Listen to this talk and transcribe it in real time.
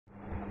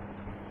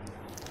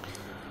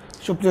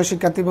সুপ্রিয়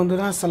শিক্ষার্থী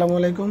বন্ধুরা, আসসালামু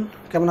আলাইকুম।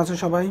 কেমন আছো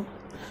সবাই?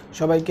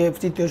 সবাইকে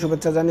তৃতীয়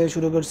শুভেচ্ছা জানিয়ে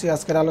শুরু করছি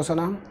আজকের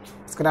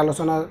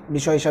আলোচনার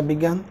বিষয় হিসাব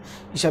বিজ্ঞান।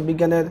 হিসাব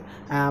বিজ্ঞানের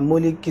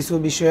মৌলিক কিছু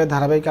বিষয়ে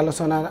ধারাবাহিক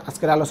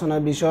আজকের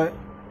আলোচনার বিষয়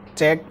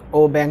চেক ও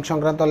ব্যাংক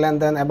সংক্রান্ত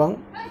লেনদেন এবং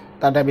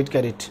তার ডেবিট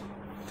ক্রেডিট।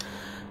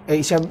 এই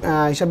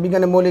হিসাব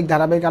বিজ্ঞানের মৌলিক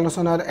ধারাবাহিক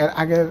আলোচনার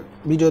আগের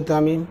ভিডিওতে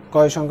আমি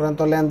ক্রয় সংক্রান্ত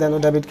লেনদেন ও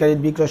ডেবিট ক্রেডিট,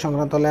 বিক্রয়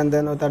সংক্রান্ত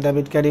লেনদেন ও তার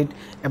ডেবিট ক্রেডিট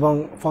এবং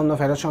পণ্য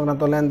ফেরত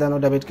সংক্রান্ত লেনদেন ও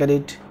ডেবিট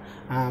ক্রেডিট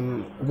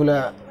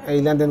এই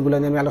লেনদেনগুলো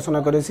নিয়ে আমি আলোচনা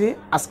করেছি।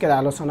 আজকের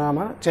আলোচনা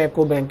আমার চেক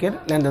ও ব্যাংকের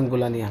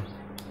লেনদেনগুলো নিয়ে।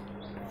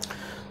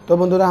 তো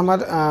বন্ধুরা, আমার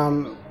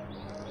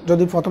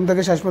যদি প্রথম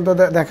থেকে শেষ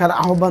পর্যন্ত দেখার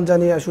আহ্বান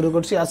জানিয়ে শুরু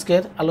করছি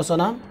আজকের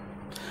আলোচনা।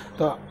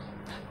 তো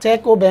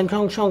চেক ও ব্যাংক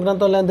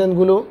সংক্রান্ত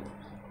লেনদেনগুলো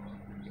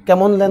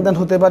কেমন লেনদেন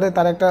হতে পারে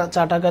তার একটা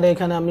চার্ট আকারে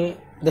এখানে আমি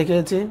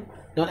দেখিয়েছি।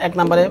 যেমন 1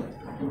 নম্বরে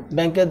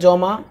ব্যাংকে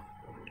জমা,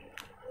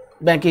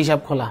 ব্যাংকে হিসাব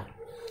খোলা,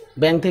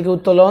 ব্যাংক থেকে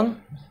উত্তোলন।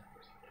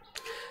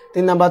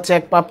 3 নম্বর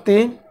চেক প্রাপ্তি।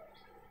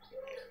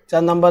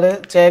 4 নম্বরে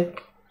চেক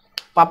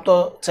প্রাপ্ত,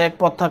 চেক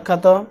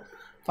প্রত্যাখ্যাত।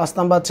 5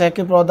 নম্বর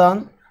চেকে প্রদান।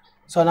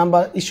 6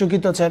 নম্বর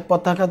ইস্যুকৃত চেক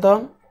প্রত্যাখ্যাত।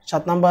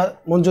 7 নম্বর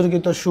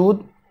মঞ্জুরকৃত সুদ।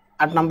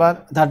 8 নম্বর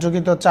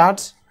ধার্যকৃত চার্জ।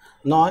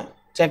 9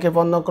 চেকে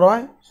পণ্য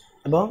ক্রয়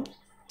এবং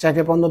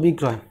চেকে পণ্য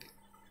বিক্রয়।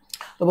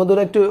 তো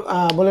বন্ধুরা, একটু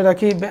বলে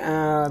রাখি,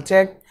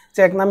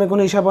 চেক নামে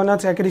কোনো হিসাব হয় না।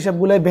 চেকের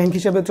হিসাবগুলোই ব্যাংক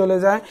হিসাবে চলে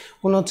যায়।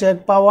 কোনো চেক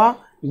পাওয়া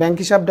ব্যাংক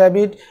হিসাব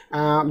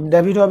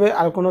ডেবিট হবে,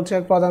 আর কোনো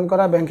চেক প্রদান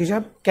করা ব্যাংক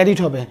হিসাব ক্রেডিট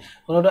হবে।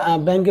 কোনো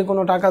ব্যাংকে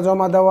কোনো টাকা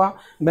জমা দেওয়া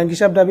ব্যাংক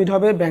হিসাব ডেবিট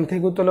হবে, ব্যাংক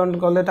থেকে উত্তোলন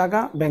করলে টাকা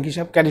ব্যাংক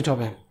হিসাব ক্রেডিট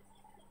হবে।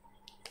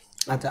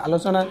 আচ্ছা,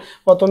 আলোচনায়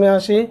প্রথমে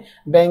আসি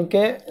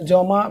ব্যাংকে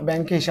জমা,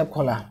 ব্যাংকে হিসাব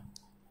খোলা।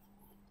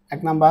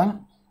 1 নাম্বার,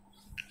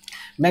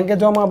 ব্যাংকে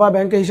জমা বা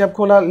ব্যাংকে হিসাব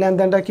খোলা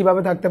লেনদেনটা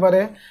কিভাবে থাকতে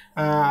পারে?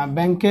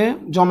 ব্যাংকে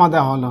জমা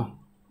দেওয়া হলো,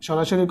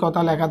 সরাসরি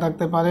কথা লেখা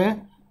থাকতে পারে,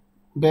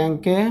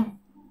 ব্যাংকে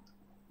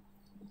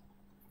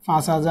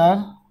 5,000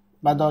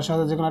 বা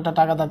 10,000 যে কোনো একটা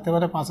টাকা থাকতে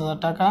পারে। 5,000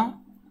 টাকা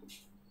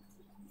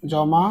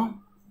জমা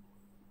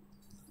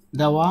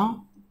দেওয়া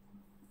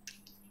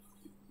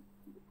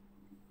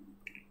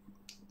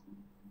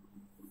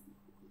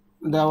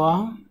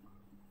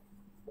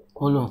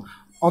হলো।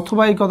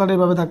 অথবা এই কথাটা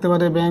এভাবে থাকতে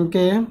পারে,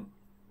 ব্যাংকে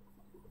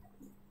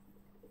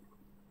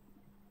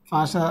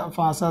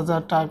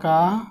 5,000 টাকা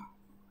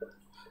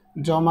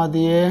জমা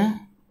দিয়ে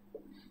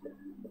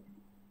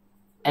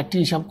একটি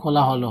হিসাব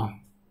খোলা হলো।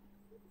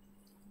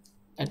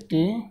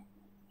 একটি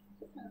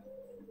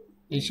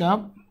হিসাব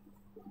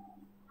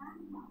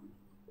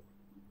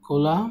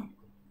খোলা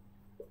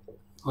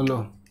হলো।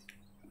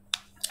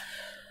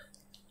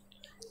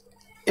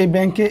 এই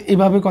ব্যাংকে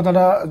এইভাবে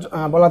কথাটা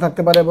বলা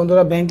থাকতে পারে।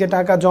 বন্ধুরা, ব্যাংকে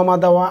টাকা জমা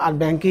দেওয়া আর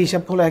ব্যাংকে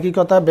হিসাব খোলা একই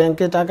কথা।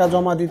 ব্যাংকে টাকা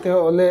জমা দিতে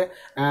হলে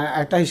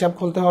একটা হিসাব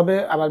খুলতে হবে,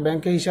 আবার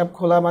ব্যাংকে হিসাব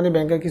খোলা মানে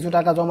ব্যাংকে কিছু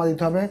টাকা জমা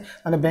দিতে হবে।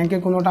 মানে ব্যাংকে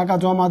কোনো টাকা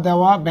জমা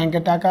দেওয়া, ব্যাংকে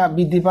টাকা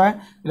বৃদ্ধি পায়,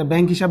 এটা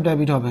ব্যাংক হিসাব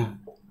ডেবিট হবে।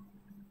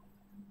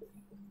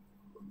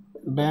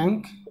 ব্যাংক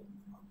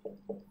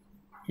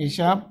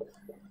হিসাব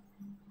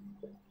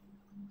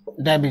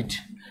ডেবিট।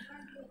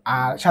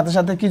 আর সাথে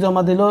সাথে কি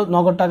জমা দিল?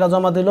 নগদ টাকা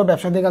জমা দিল।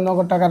 ব্যবসা থেকে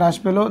নগদ টাকা হ্রাস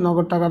পেল।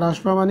 নগদ টাকা হ্রাস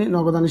পাওয়া মানে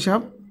নগদান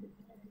হিসাব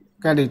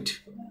ক্রেডিট।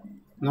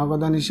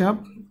 নগদান হিসাব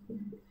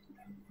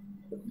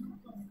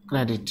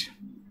ক্রেডিট,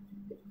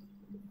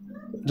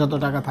 যত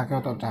টাকা থাকে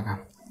অত টাকা।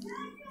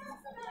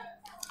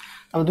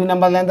 তারপর 2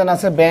 নম্বর লেনদেন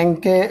আছে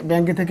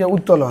ব্যাংকে থেকে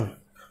উত্তোলন।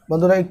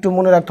 বন্ধুরা, একটু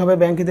মনে রাখতে হবে,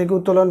 ব্যাংকে থেকে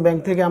উত্তোলন, ব্যাংক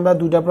থেকে আমরা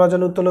 2টা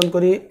প্রয়োজন উত্তোলন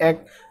করি। 1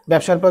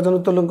 ব্যবসার প্রয়োজন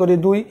উত্তোলন করি,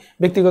 2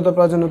 ব্যক্তিগত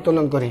প্রয়োজন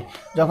উত্তোলন করি।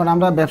 যখন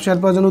আমরা ব্যবসার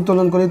প্রয়োজন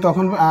উত্তোলন করি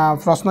তখন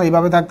প্রশ্ন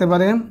এইভাবে থাকতে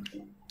পারে,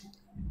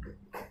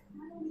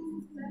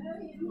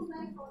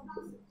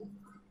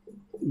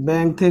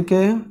 ব্যাংক থেকে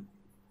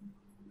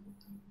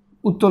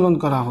উত্তোলন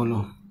করা হলো।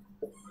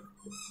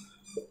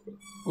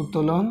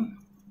 উত্তোলন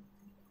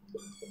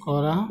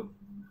করা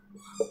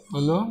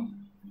হলো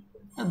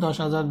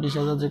 10,000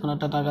 20,000 যে কোনো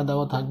একটা টাকা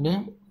দেওয়া থাকবে।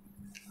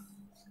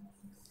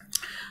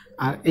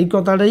 আর এই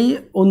কথাটাই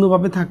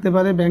অন্যভাবে থাকতে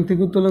পারে, ব্যাংক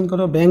থেকে উত্তোলন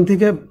করা, ব্যাংক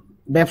থেকে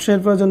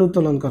ব্যবসায়ের প্রয়োজন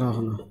উত্তোলন করা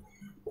হলো।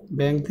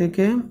 ব্যাংক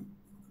থেকে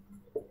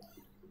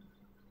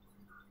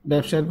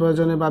ব্যবসায়ের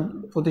প্রয়োজনে বা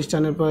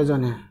প্রতিষ্ঠানের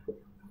প্রয়োজনে,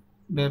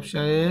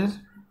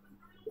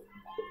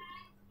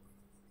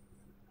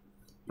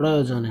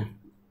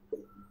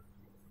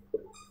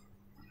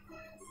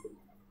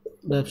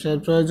 ব্যবসায়ের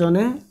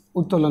প্রয়োজনে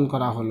উত্তোলন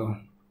করা হলো,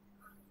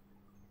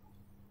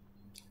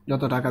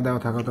 যত টাকা দেওয়া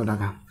থাকে তত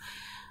টাকা।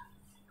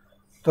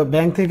 তো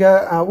ব্যাংক থেকে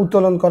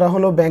উত্তোলন করা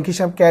হলো, ব্যাংক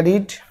হিসাব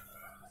ক্রেডিট।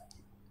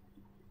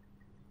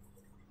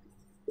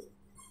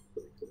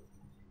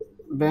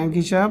 ব্যাংক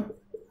হিসাব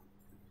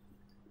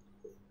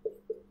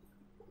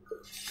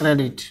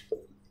ক্রেডিট।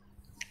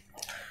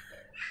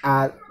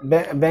 আর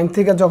ব্যাংক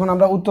থেকে যখন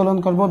আমরা উত্তোলন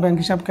করব ব্যাংক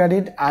হিসাব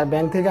ক্রেডিট। আর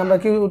ব্যাংক থেকে আমরা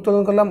কি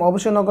উত্তোলন করলাম?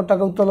 অবশ্যই নগদ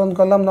টাকা উত্তোলন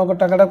করলাম। নগদ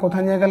টাকাটা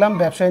কোথায় নিয়ে গেলাম?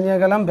 ব্যবসায় নিয়ে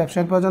গেলাম।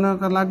 ব্যবসায়ের প্রয়োজনে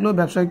লাগলো,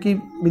 ব্যবসায় কি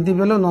বৃদ্ধি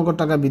পেল? নগদ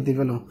টাকা বৃদ্ধি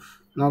পেল।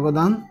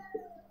 নগদান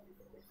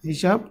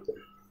হিসাব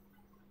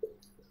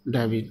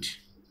ডেবিট।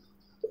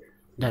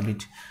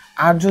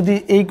 আর যদি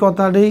এই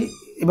কথাটাই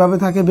এভাবে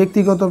থাকে,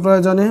 ব্যক্তিগত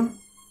প্রয়োজনে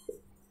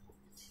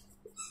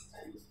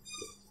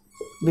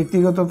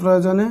ব্যক্তিগত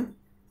প্রয়োজনে,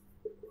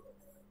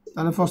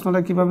 তাহলে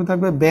প্রশ্নটা কীভাবে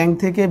থাকবে? ব্যাংক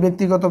থেকে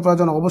ব্যক্তিগত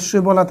প্রয়োজন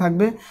অবশ্যই বলা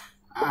থাকবে।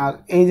 আর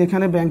এই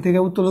যেখানে ব্যাংক থেকে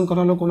উত্তোলন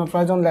করা হলো কোনো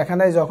প্রয়োজন লেখা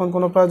নেই, যখন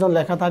কোনো প্রয়োজন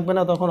লেখা থাকবে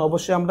না তখন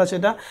অবশ্যই আমরা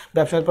সেটা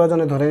ব্যবসার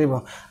প্রয়োজনে ধরে নিব।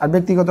 আর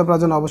ব্যক্তিগত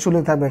প্রয়োজন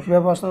অবশ্যই থাকবে।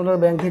 কীভাবে প্রশ্ন হলো?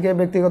 ব্যাংক থেকে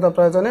ব্যক্তিগত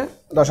প্রয়োজনে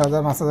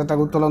 10,000 5,000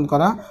 টাকা উত্তোলন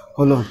করা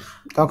হলো।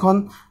 তখন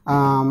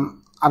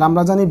আর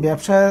আমরা জানি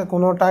ব্যবসায়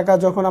কোনো টাকা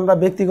যখন আমরা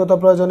ব্যক্তিগত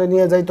প্রয়োজনে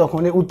নিয়ে যাই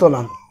তখনই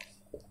উত্তোলন।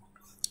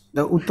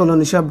 উত্তোলন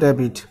হিসাব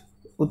ডেবিট।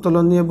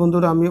 উত্তোলন নিয়ে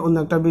বন্ধুরা আমি অন্য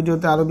একটা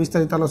ভিডিওতে আরও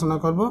বিস্তারিত আলোচনা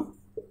করব।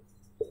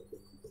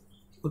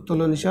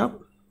 উত্তোলন হিসাব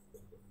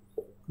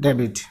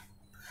ডেবিট।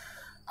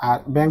 আর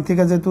ব্যাংক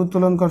থেকে যেহেতু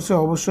উত্তোলন করছে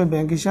অবশ্যই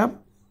ব্যাংক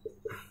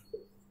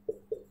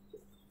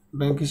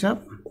হিসাব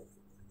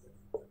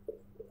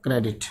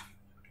ক্রেডিট।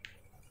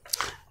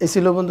 এই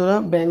ছিল বন্ধুরা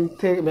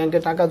ব্যাংকে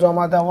টাকা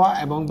জমা দেওয়া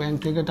এবং ব্যাংক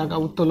থেকে টাকা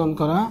উত্তোলন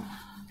করা,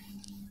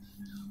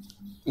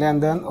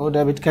 লেনদেন ও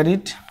ডেবিট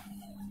ক্রেডিট।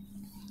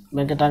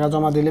 ব্যাংকে টাকা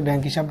জমা দিলে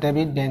ব্যাংক হিসাব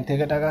ডেবিট, ব্যাংক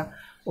থেকে টাকা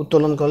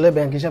উত্তোলন করলে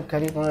ব্যাংক হিসাব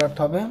ক্রেডিট মনে রাখতে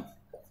হবে।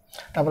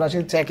 তারপর আসি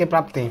চেকের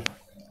প্রাপ্তি।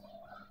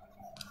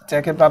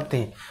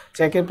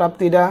 চেকের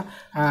প্রাপ্তিটা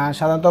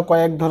সাধারণত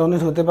কয়েক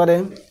ধরনের হতে পারে।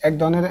 এক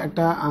ধরনের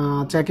একটা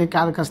চেকে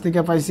কার কাছ থেকে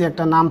পাইছি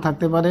একটা নাম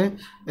থাকতে পারে,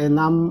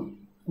 নাম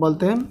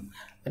বলতে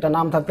এটা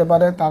নাম থাকতে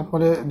পারে।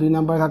 তারপরে 2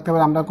 নম্বরে থাকতে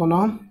পারে আমরা কোনো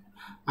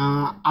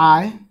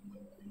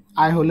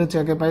আয় হলে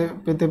চেকে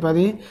পেতে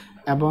পারি,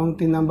 এবং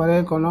 3 নম্বরে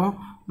কোনো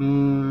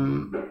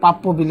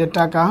প্রাপ্য বিলের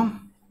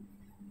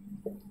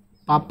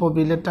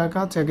টাকা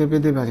চেকে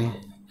পেতে পারি।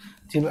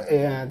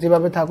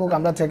 যেভাবে থাকুক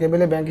আমরা চেকে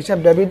পেলে ব্যাংক হিসাব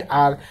ডেবিট,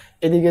 আর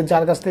এদিকে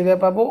যার কাছ থেকে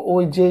পাবো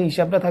ওই যে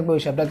হিসাবটা থাকবে ওই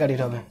হিসাবটা ক্রেডিট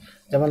হবে।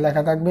 যেমন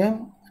লেখা থাকবে,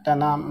 এটা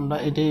নাম আমরা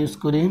এটা ইউজ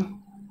করি,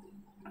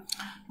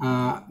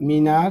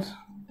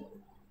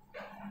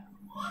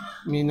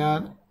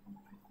 মিনার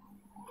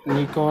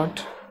নিকট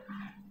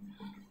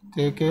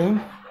থেকে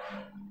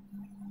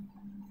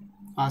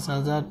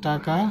 5,000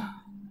 টাকা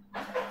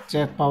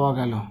চেক পাওয়া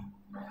গেল।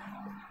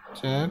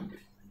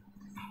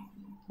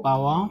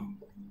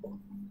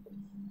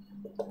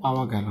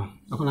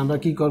 তখন আমরা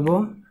কি করব?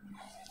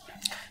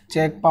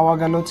 চেক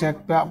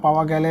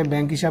পাওয়া গেলে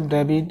ব্যাংক হিসাব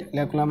ডেবিট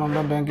লিখলাম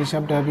আমরা, ব্যাংক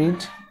হিসাব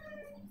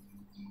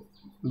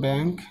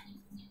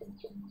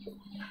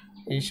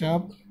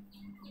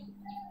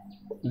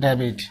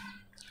ডেবিট।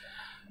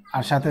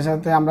 আর সাথে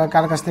সাথে আমরা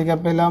কার কাছ থেকে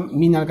পেলাম?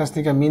 মিনার কাছ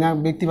থেকে। মিনা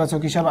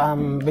ব্যক্তিবাচক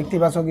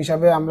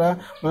হিসাবে আমরা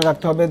মনে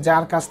রাখতে হবে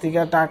যার কাছ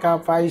থেকে টাকা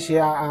পাই সে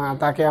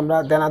তাকে আমরা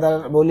দেনাদার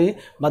বলি,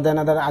 বা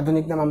দেনাদার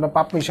আধুনিক নাম আমরা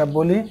প্রাপ্য হিসাব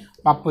বলি।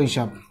 প্রাপ্য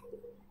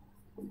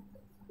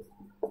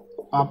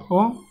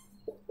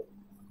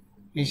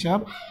হিসাব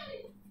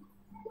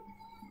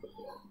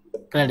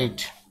ক্রেডিট।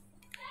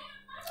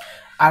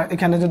 আর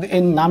এখানে যদি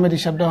এই নামের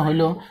হিসাবটা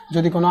হইলো,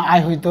 যদি কোনো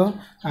আয় হইতো,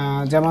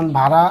 যেমন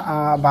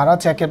ভাড়া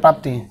চেকের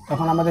প্রাপ্তি,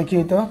 তখন আমাদের কি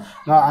হইতো?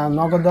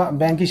 নগদ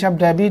ব্যাংক হিসাব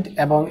ডেবিট,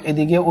 এবং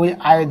এদিকে ওই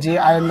যে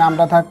আয়ের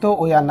নামটা থাকতো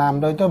ওই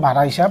নামটা হইতো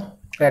ভাড়া হিসাব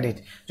ক্রেডিট।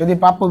 যদি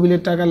প্রাপ্য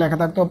বিলের টাকা লেখা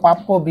থাকতো,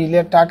 প্রাপ্য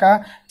বিলের টাকা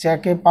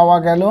চেকে পাওয়া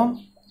গেল,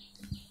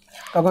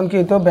 তখন কি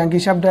হইতো? ব্যাংক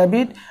হিসাব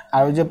ডেবিট,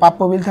 আর ওই যে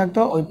প্রাপ্য বিল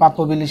থাকতো ওই প্রাপ্য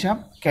বিল হিসাব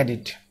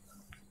ক্রেডিট।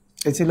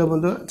 এই ছিল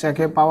বন্ধু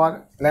চেকে পাওয়ার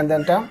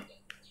লেনদেনটা।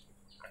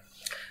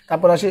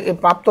 তারপর আসি এই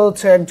প্রাপ্ত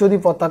চেক যদি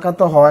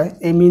প্রত্যাখ্যাত হয়,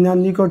 এই মিনার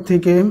নিকট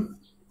থেকে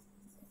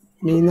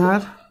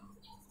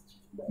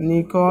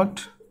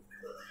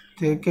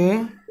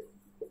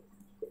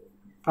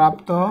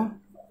প্রাপ্ত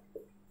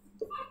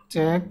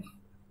চেক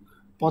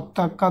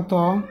প্রত্যাখ্যাত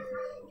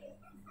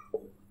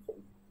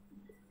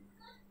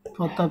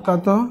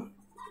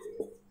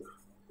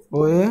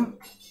হয়ে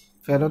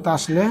ফেরত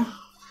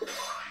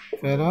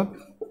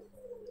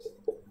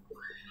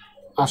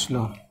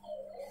আসলো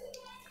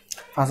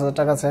 5,000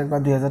 টাকা চেক বা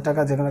 2,000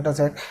 টাকা যে কোনো একটা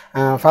চেক।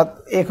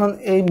 এখন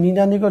এই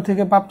মিনার নিকট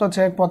থেকে প্রাপ্ত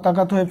চেক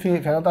প্রত্যাখ্যাত হয়ে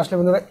ফেরত আসলে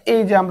বন্ধুরা,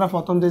 এই যে আমরা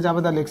প্রথম যে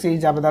জাবেদা লিখছি এই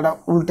জাবেদাটা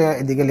উল্টে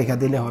এদিকে লিখে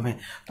দিলে হবে।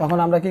 তখন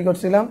আমরা কি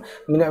করছিলাম?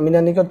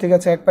 মিনার নিকট থেকে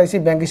চেক পাইছি,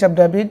 ব্যাংক হিসাব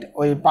ডেবিট,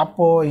 ওই প্রাপ্য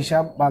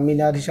হিসাব বা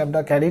মিনার হিসাবটা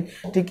ক্রেডিট।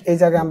 ঠিক এই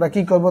জায়গায় আমরা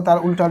কি করব? তার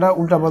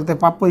উল্টা বলতে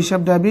প্রাপ্য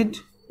হিসাব ডেবিট,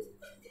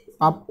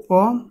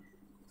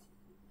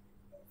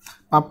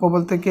 প্রাপ্য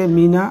বলতে কে?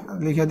 মিনা,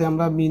 লিখে দিই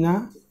আমরা মিনা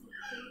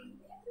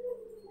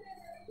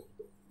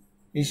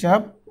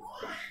হিসাব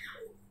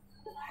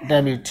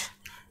ডেবিট,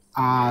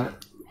 আর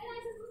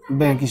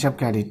ব্যাংক হিসাব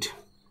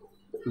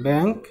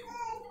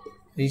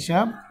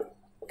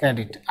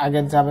ক্রেডিট।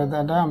 আগের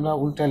জাবেদাটা আমরা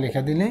উল্টে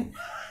লিখে দিলে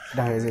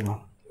এটা হয়ে যাব।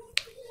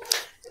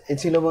 এই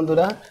ছিল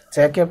বন্ধুরা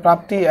চেকের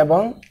প্রাপ্তি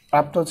এবং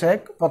প্রাপ্ত চেক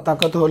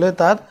প্রত্যাখ্যাত হলে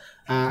তার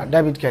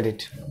ডেবিট ক্রেডিট।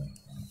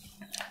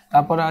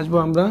 তারপরে আসবো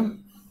আমরা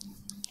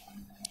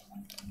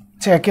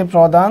চেকের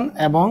প্রদান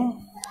এবং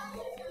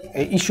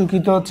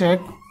ইস্যুকৃত চেক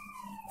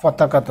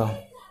প্রত্যাখ্যাত।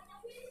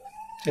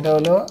 এটা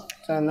হলো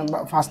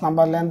 5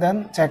 নম্বর লেনদেন,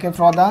 চেকের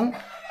প্রদান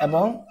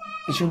এবং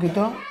ইস্যুকৃত।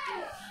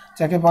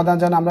 চেকের প্রদান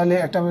যেন আমরা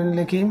একটা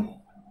লিখি,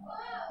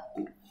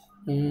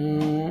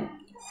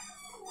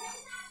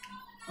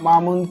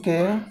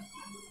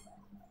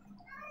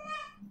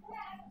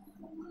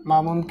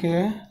 মামুনকে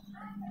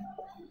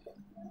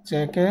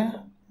চেকে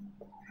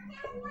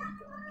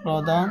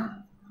প্রদান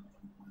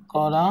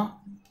করা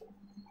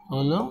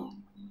হলো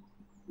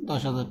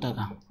 10,000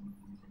 টাকা।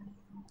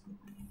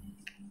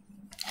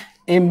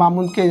 এই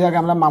মামুনকে এই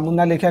জায়গায় আমরা মামুন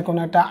না লিখে কোনো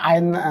একটা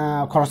আইন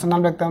খরচের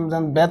নাম লিখতাম,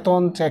 যেমন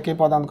বেতন চেকে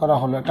প্রদান করা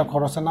হলো, একটা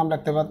খরচের নাম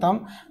লিখতে পারতাম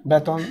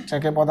বেতন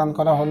চেকে প্রদান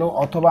করা হলো,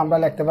 অথবা আমরা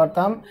লিখতে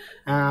পারতাম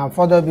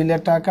পদেয়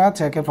বিলের টাকা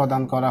চেকে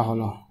প্রদান করা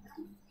হলো,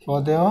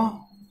 পদেয়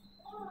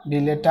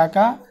বিলের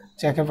টাকা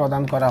চেকে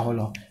প্রদান করা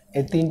হলো।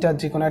 এই তিনটা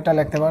যে কোনো একটা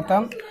লিখতে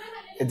পারতাম।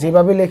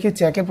 যেভাবে লিখি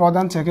চেকে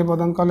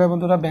প্রদান করলে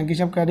বন্ধুরা ব্যাংক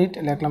হিসাব ক্রেডিট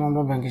লিখলাম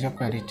আমরা, ব্যাংক হিসাব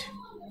ক্রেডিট,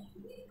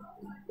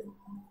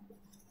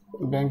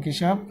 ব্যাংক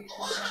হিসাব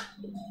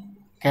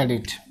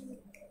ক্রেডিট।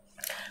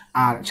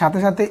 আর সাথে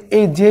সাথে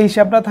এই যে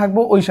হিসাবটা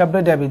থাকবো ওই হিসাবটা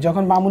ডেবিট,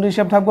 যখন মামুন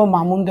হিসাব থাকবো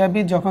মামুন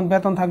ডেবিট, যখন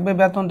বেতন থাকবে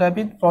বেতন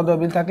ডেবিট, পদেয়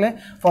বিল থাকলে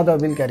পদেয়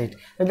বিল ক্রেডিট।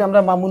 যদি আমরা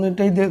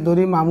মামুনটাই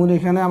ধরি, মামুন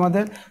এখানে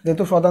আমাদের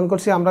যেহেতু প্রদান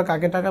করছি, আমরা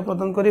কাকে টাকা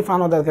প্রদান করি,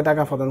 ফাওনাদারকে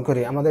টাকা প্রদান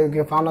করি,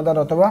 আমাদেরকে ফাওনাদার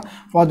অথবা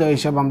পদেয়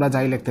হিসাব আমরা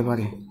যাই লিখতে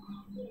পারি।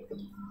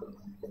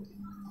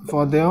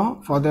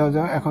 পদেয়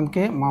এখন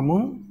কে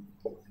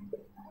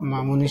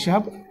মামুন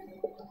হিসাব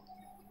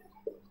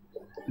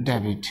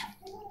ডেবিট।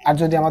 আর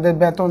যদি আমাদের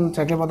বেতন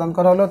চেকে প্রদান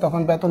করা হলো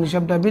তখন বেতন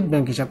হিসাব ডেবিট,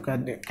 ব্যাংক হিসাব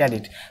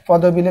ক্রেডিট।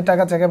 পদেয় বিলের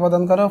টাকা চেকে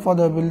প্রদান করা,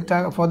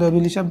 পদেয়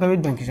বিল হিসাব ডেবিট,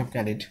 ব্যাংক হিসাব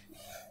ক্রেডিট।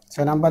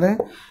 6 নম্বরে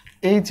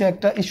এই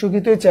চেকটা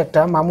ইস্যুকৃত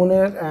চেকটা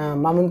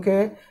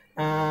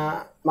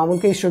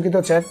মামুনকে ইস্যুকৃত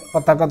চেক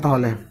প্রত্যাখ্যাত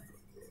হলে,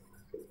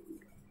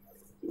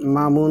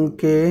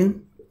 মামুনকে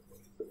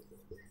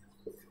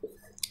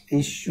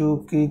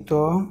ইস্যুকৃত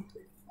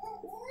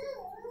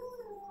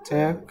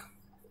চেক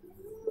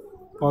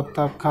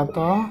প্রত্যাখ্যাত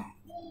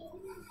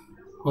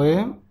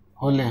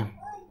হলে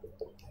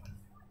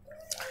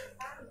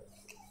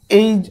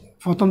এই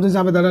প্রথম যে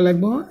জাবেদাটা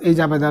লিখবো, এই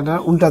জাবেদাটা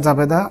উল্টা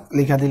জাবেদা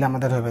লিখা দিলে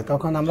আমাদের হবে।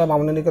 তখন আমরা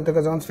মামুনের নিকট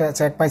থেকে যখন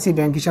চেক পাইছি,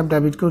 ব্যাংক হিসাব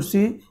ডেবিট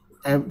করছি,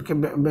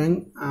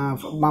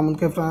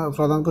 মামুনকে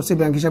প্রদান করছি,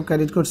 ব্যাংক হিসাব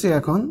ক্রেডিট করছি,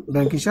 এখন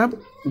ব্যাংক হিসাব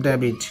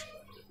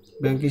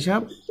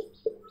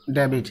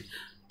ডেবিট।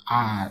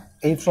 আর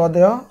এই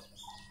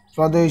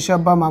পদেয় হিসাব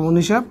বা মামুন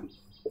হিসাব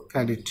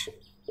ক্রেডিট,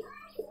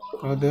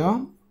 পদেয়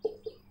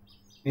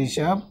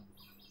হিসাব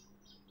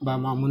বা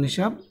মামুন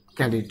হিসাব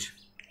ক্রেডিট।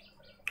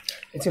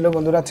 এ ছিল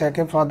বন্ধুরা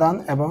চেকের প্রদান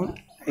এবং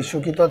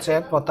ইস্যুকৃত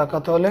চেক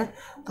প্রত্যাখ্যাত হলে।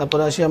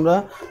 তারপরে আসি আমরা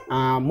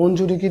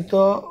মঞ্জুরিকৃত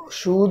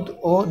সুদ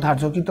ও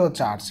ধার্যকৃত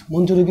চার্জ।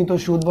 মঞ্জুরিকৃত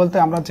সুদ বলতে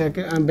আমরা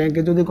চেকে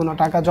ব্যাংকে যদি কোনো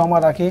টাকা জমা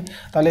রাখি,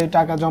 তাহলে এই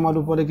টাকা জমার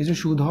উপরে কিছু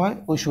সুদ হয়,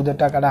 ওই সুদের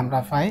টাকাটা আমরা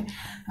পাই,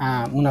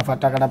 মুনাফার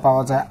টাকাটা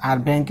পাওয়া যায়। আর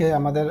ব্যাংকে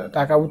আমাদের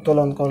টাকা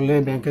উত্তোলন করলে,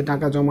 ব্যাংকে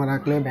টাকা জমা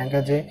রাখলে ব্যাংকে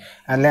যে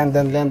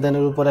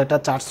লেনদেনের উপরে একটা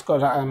চার্জ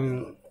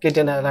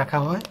কেটে রাখা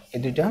হয়। এই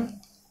দুইটা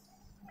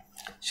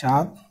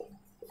 7,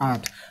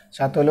 8।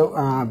 7 হলো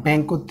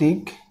ব্যাংক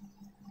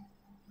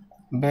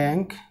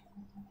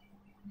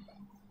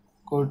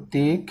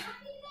কর্তৃক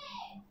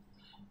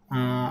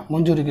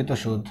মঞ্জুরিকৃত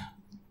সুদ,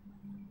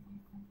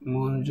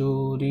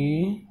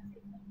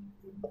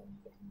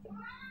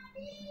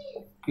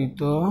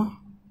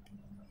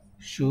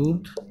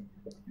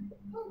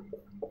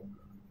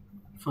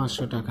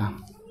 500 টাকা।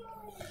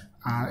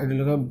 আর এটা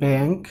হলো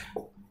ব্যাংক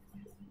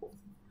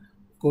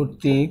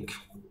কর্তৃক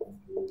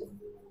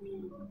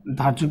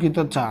ধার্যকৃত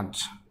চার্জ,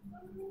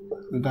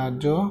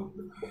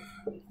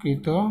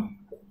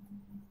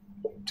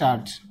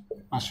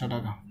 500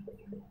 টাকা।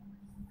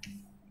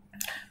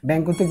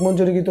 ব্যাংক কর্তৃক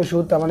মঞ্জুরিকৃত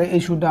সুদ, তার মানে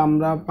এই সুদটা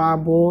আমরা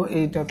পাবো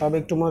এইটা। তবে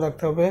একটু মনে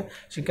রাখতে হবে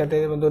শিক্ষার্থী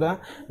বন্ধুরা,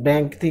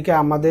 ব্যাংক থেকে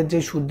আমাদের যে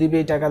সুদ দিবে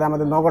এই টাকাটা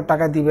আমাদের নগদ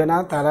টাকা দিবে না।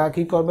 তারা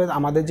কি করবে,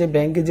 আমাদের যে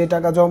ব্যাংকে যে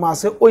টাকা জমা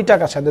আছে ওই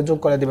টাকার সাথে যোগ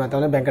করে দিবে,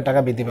 তাহলে ব্যাংকের টাকা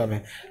বৃদ্ধি পাবে।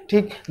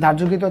 ঠিক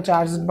ধার্যকৃত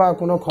চার্জ বা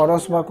কোনো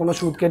খরচ বা কোনো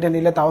সুদ কেটে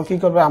নিলে তাও কি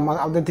করবে,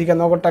 আমাদের থেকে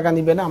নগদ টাকা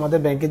নিবে না, আমাদের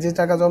ব্যাংকে যে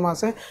টাকা জমা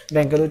আছে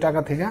ব্যাংকের ওই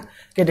টাকা থেকে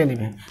কেটে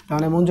নিবে।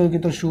 তাহলে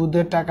মঞ্জুরিকৃত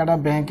সুদের টাকাটা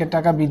ব্যাংকের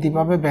টাকা বৃদ্ধি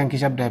পাবে, ব্যাংক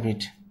হিসাব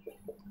ডেবিট,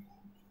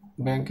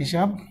 ব্যাংক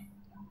হিসাব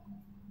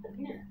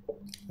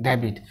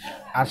ডেবিট।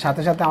 আর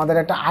সাথে সাথে আমাদের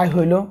একটা আয়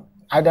হইল,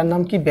 আয়টার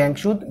নাম কি, ব্যাংক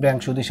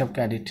সুদ হিসাব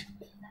ক্রেডিট,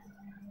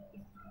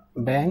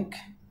 ব্যাংক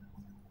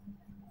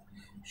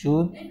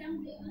সুদ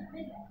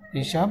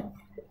হিসাব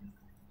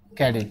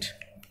ক্রেডিট।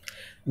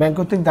 ব্যাংক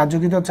কর্তৃক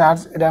ধার্যকৃত চার্জ,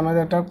 এটা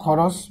আমাদের একটা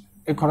খরচ,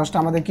 এই খরচটা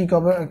আমাদের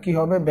কি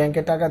হবে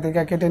ব্যাংকের টাকা থেকে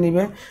কেটে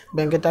নিবে।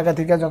 ব্যাংকের টাকা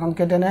থেকে যখন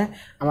কেটে নেয়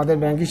আমাদের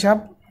ব্যাংক হিসাব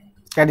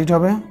ক্রেডিট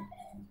হবে,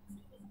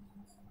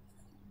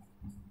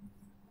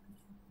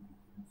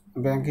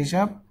 ব্যাংক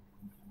হিসাব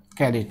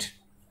ক্রেডিট।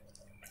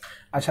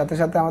 আর সাথে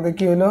সাথে আমাদের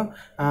কি হলো,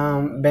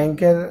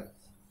 ব্যাংকের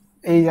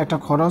এই একটা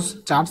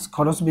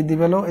খরচ বৃদ্ধি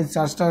পেল, এই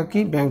চার্জটা কি,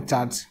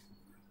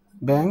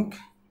 ব্যাংক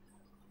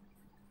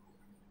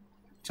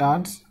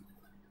চার্জ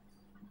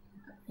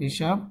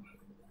হিসাব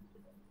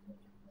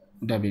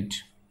ডেবিট।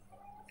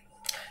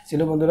 ছিল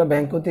বন্ধুরা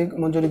ব্যাংক কর্তৃক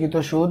মঞ্জুরিকৃত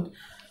সুদ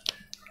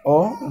ও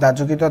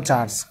ধার্যকৃত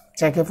চার্জ।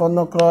 চেকে পণ্য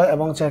ক্রয়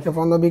এবং চেকে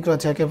পণ্য বিক্রয়,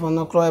 চেকে পণ্য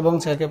ক্রয় এবং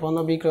চেকে পণ্য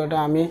বিক্রয়টা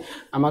আমি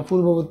আমার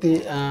পূর্ববর্তী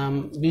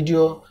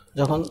ভিডিও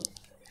যখন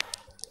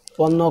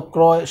পণ্য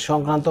ক্রয়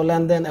সংক্রান্ত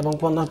লেনদেন এবং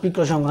পণ্য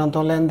বিক্রয় সংক্রান্ত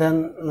লেনদেন,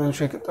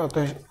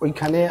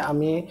 ওইখানে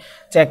আমি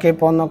চেকে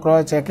পণ্য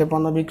ক্রয় চেকে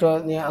পণ্য বিক্রয়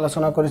নিয়ে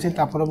আলোচনা করেছি।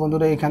 তারপরে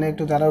বন্ধুরা এখানে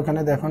একটু, যারা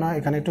ওখানে দেখো না,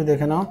 এখানে একটু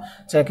দেখে নাও,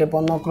 চেকে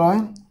পণ্য ক্রয়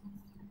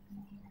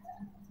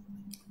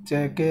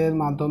চেকের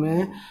মাধ্যমে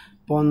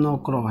পণ্য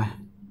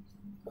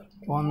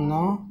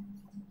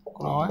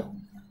ক্রয়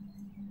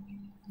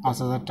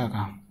 5,000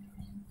 টাকা।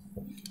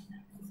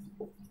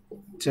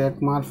 চেক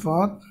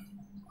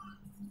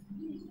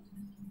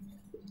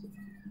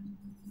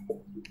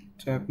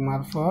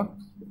মারফত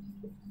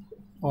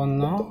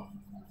পণ্য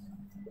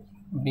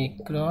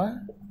বিক্রয়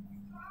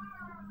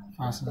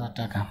 5,000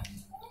 টাকা।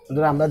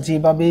 আমরা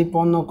যেভাবে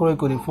পণ্য ক্রয়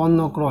করি,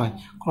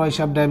 ক্রয়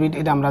হিসাব ডেবিট,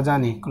 এটা আমরা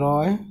জানি,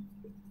 ক্রয়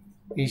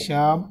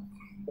হিসাব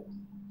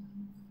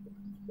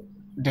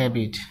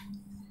ডেবিট।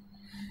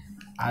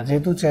 আর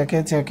যেহেতু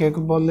চেকে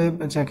বললে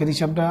চেকের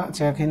হিসাবটা,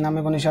 চেকের নামে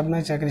কোনো হিসাব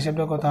নাই, চেকের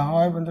হিসাবটা কথা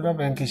হয় বন্ধুরা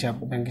ব্যাংক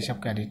হিসাব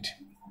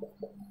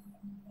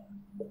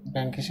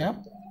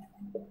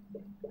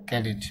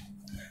ক্রেডিট,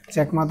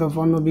 চেক মাত্র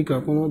পণ্য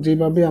বিক্রয়, কোনো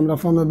যেভাবে আমরা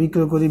পণ্য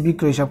বিক্রয় করি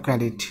বিক্রয় হিসাব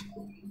ক্রেডিট,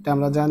 এটা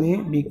আমরা জানি,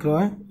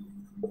 বিক্রয়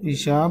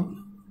হিসাব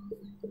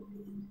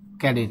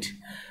ক্রেডিট।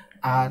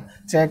 আর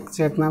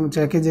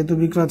চেকে যেহেতু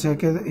বিক্রয়,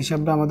 চেকের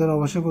হিসাবটা আমাদের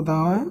অবশ্যই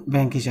কোথাও হয়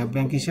ব্যাংক হিসাব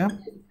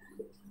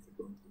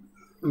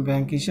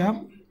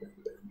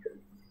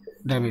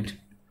ডেবিট।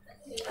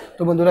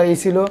 তো বন্ধুরা এই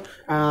ছিল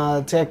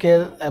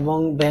চেকের এবং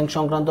ব্যাংক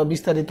সংক্রান্ত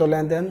বিস্তারিত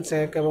লেনদেন,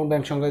 চেক এবং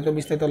ব্যাংক সংক্রান্ত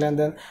বিস্তারিত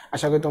লেনদেন।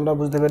 আশা করি তোমরা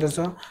বুঝতে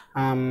পেরেছো।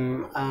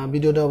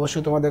 ভিডিওটা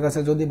অবশ্যই তোমাদের কাছে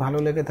যদি ভালো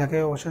লেগে থাকে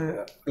অবশ্যই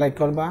লাইক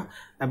করবা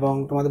এবং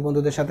তোমাদের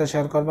বন্ধুদের সাথে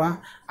শেয়ার করবা।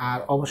 আর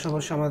অবশ্যই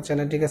আমার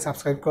চ্যানেলটিকে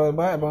সাবস্ক্রাইব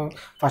করবা এবং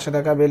পাশে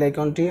থাকা বেল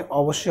আইকনটি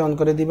অবশ্যই অন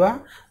করে দিবা,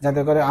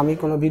 যাতে করে আমি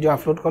কোনো ভিডিও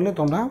আপলোড করলে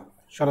তোমরা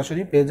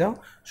সরাসরি পেয়ে যাও।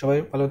 সবাই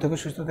ভালো থেকো,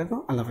 সুস্থ থেকো,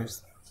 আল্লাহ হাফেজ।